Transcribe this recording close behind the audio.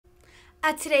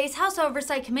At today's House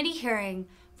Oversight Committee hearing,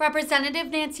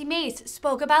 Representative Nancy Mace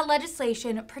spoke about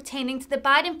legislation pertaining to the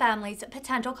Biden family's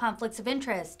potential conflicts of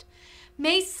interest.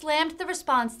 Mace slammed the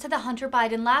response to the Hunter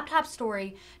Biden laptop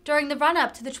story during the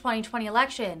run-up to the 2020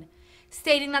 election,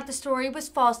 stating that the story was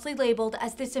falsely labeled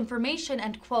as disinformation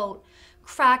and, quote,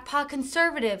 crackpot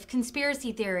conservative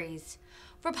conspiracy theories.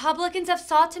 Republicans have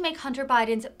sought to make Hunter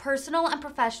Biden's personal and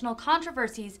professional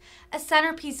controversies a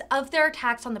centerpiece of their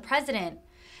attacks on the president.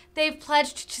 They've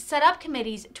pledged to set up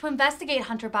committees to investigate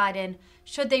Hunter Biden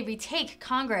should they retake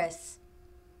Congress.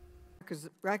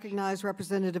 Recognize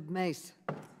Representative Mace.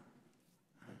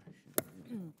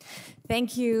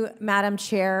 Thank you, Madam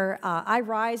Chair. I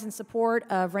rise in support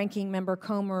of Ranking Member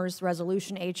Comer's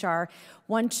resolution H.R.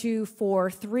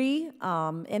 1243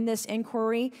 in this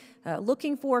inquiry.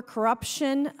 Looking for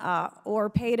corruption or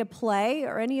pay to play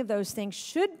or any of those things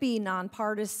should be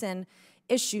nonpartisan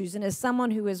issues. And as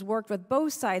someone who has worked with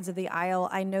both sides of the aisle,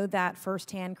 I know that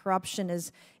firsthand. Corruption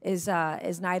is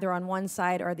neither on one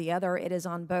side or the other. It is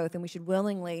on both, and we should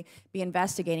willingly be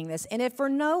investigating this. And if for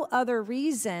no other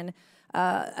reason,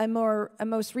 a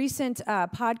most recent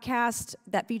podcast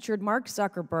that featured Mark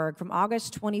Zuckerberg from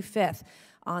August 25th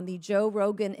on the Joe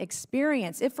Rogan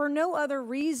Experience, if for no other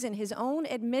reason, his own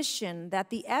admission that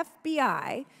the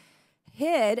FBI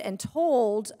hid and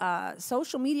told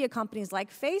social media companies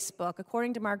like Facebook,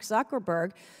 according to Mark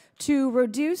Zuckerberg, to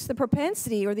reduce the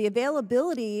propensity or the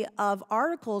availability of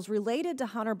articles related to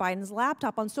Hunter Biden's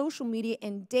laptop on social media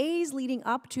in days leading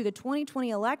up to the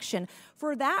 2020 election.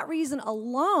 For that reason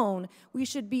alone, we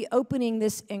should be opening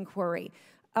this inquiry.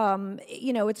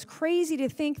 You know, it's crazy to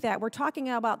think that we're talking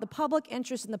about the public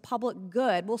interest and the public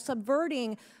good. Well,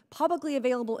 subverting publicly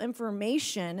available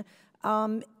information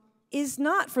is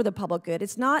not for the public good.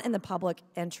 It's not in the public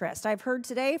interest. I've heard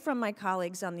today from my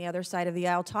colleagues on the other side of the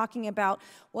aisle talking about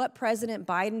what President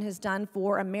Biden has done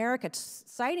for America,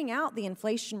 citing out the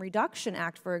Inflation Reduction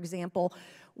Act, for example,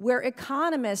 where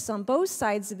economists on both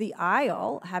sides of the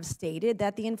aisle have stated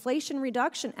that the Inflation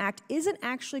Reduction Act isn't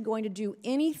actually going to do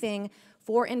anything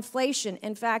for inflation.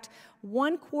 In fact,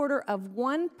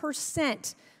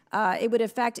 0.25%, it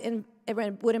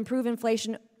would improve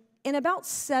inflation in about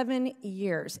 7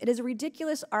 years. It is a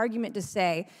ridiculous argument to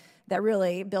say that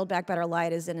really Build Back Better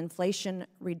Light is an Inflation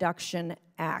Reduction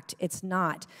Act. It's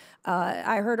not.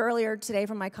 I heard earlier today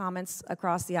from my comments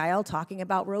across the aisle talking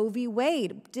about Roe v.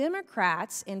 Wade.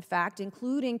 Democrats, in fact,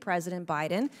 including President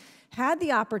Biden, had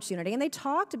the opportunity, and they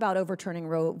talked about overturning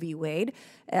Roe v. Wade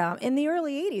in the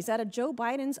early 80s out of Joe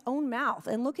Biden's own mouth.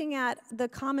 And looking at the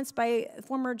comments by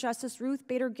former Justice Ruth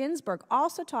Bader Ginsburg,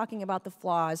 also talking about the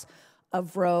flaws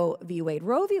of Roe v. Wade.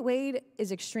 Roe v. Wade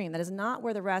is extreme. That is not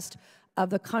where the rest of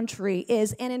the country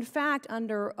is. And in fact,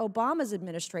 under Obama's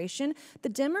administration, the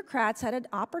Democrats had an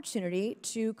opportunity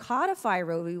to codify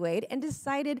Roe v. Wade and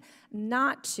decided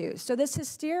not to. So this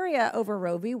hysteria over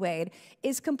Roe v. Wade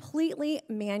is completely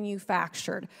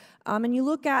manufactured. And you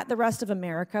look at the rest of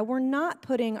America, we're not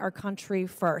putting our country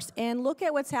first. And look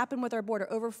at what's happened with our border.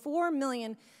 Over 4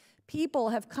 million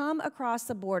people have come across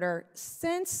the border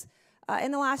since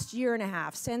in the last year and a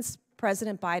half, since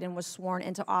President Biden was sworn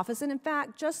into office. And in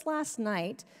fact, just last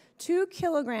night, 2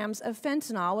 kilograms of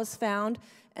fentanyl was found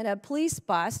in a police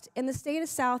bust in the state of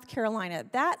South Carolina.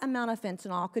 That amount of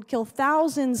fentanyl could kill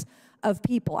thousands of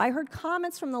people. I heard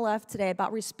comments from the left today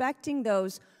about respecting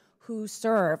those who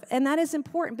serve, and that is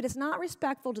important, but it's not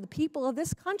respectful to the people of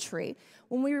this country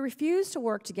when we refuse to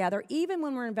work together, even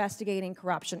when we're investigating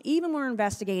corruption, even when we're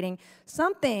investigating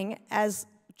something as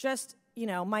just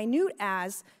minute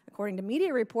as, according to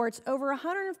media reports, over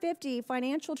 150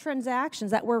 financial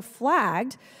transactions that were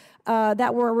flagged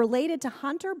that were related to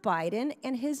Hunter Biden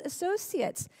and his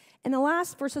associates. And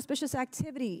for suspicious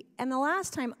activity. And the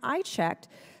last time I checked,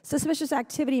 suspicious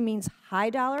activity means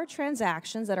high-dollar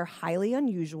transactions that are highly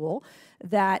unusual,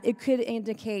 that it could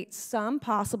indicate some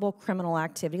possible criminal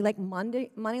activity like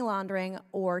money laundering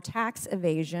or tax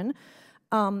evasion.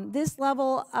 This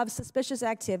level of suspicious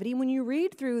activity, when you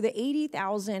read through the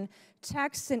 80,000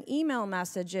 texts and email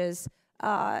messages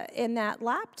in that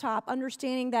laptop,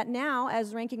 understanding that now,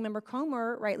 as Ranking Member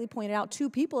Comer rightly pointed out, 2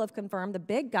 people have confirmed the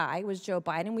big guy was Joe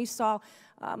Biden. We saw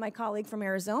my colleague from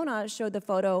Arizona showed the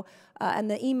photo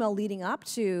and the email leading up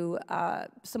to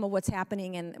some of what's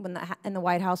happening in the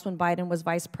White House when Biden was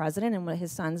vice president and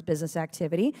his son's business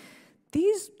activity.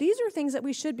 These are things that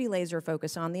we should be laser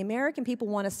focused on. The American people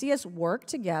want to see us work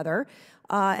together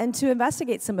and to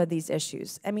investigate some of these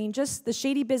issues. I mean, just the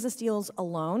shady business deals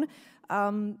alone,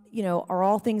 are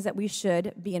all things that we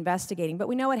should be investigating. But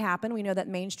we know what happened. We know that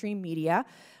mainstream media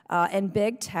And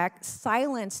big tech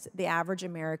silenced the average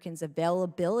American's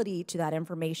availability to that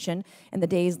information in the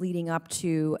days leading up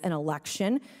to an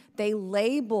election. They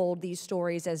labeled these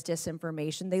stories as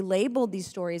disinformation. They labeled these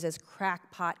stories as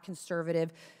crackpot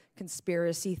conservative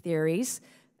conspiracy theories.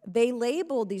 They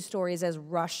labeled these stories as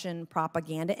Russian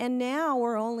propaganda. And now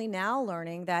we're only now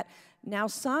learning that now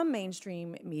some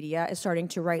mainstream media is starting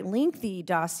to write lengthy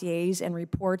dossiers and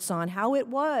reports on how it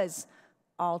was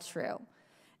all true.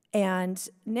 And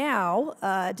now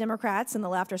Democrats and the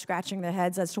left are scratching their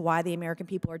heads as to why the American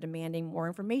people are demanding more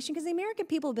information, because the American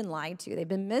people have been lied to. They've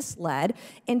been misled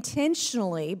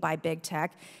intentionally by big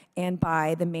tech and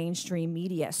by the mainstream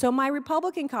media. So my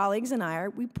Republican colleagues and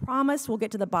we promise we'll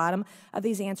get to the bottom of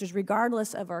these answers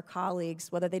regardless of our colleagues,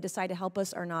 whether they decide to help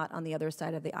us or not on the other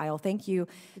side of the aisle. Thank you,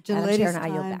 Madam Chair, and I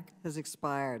yield back. Has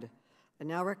expired. I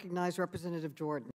now recognize Representative Jordan.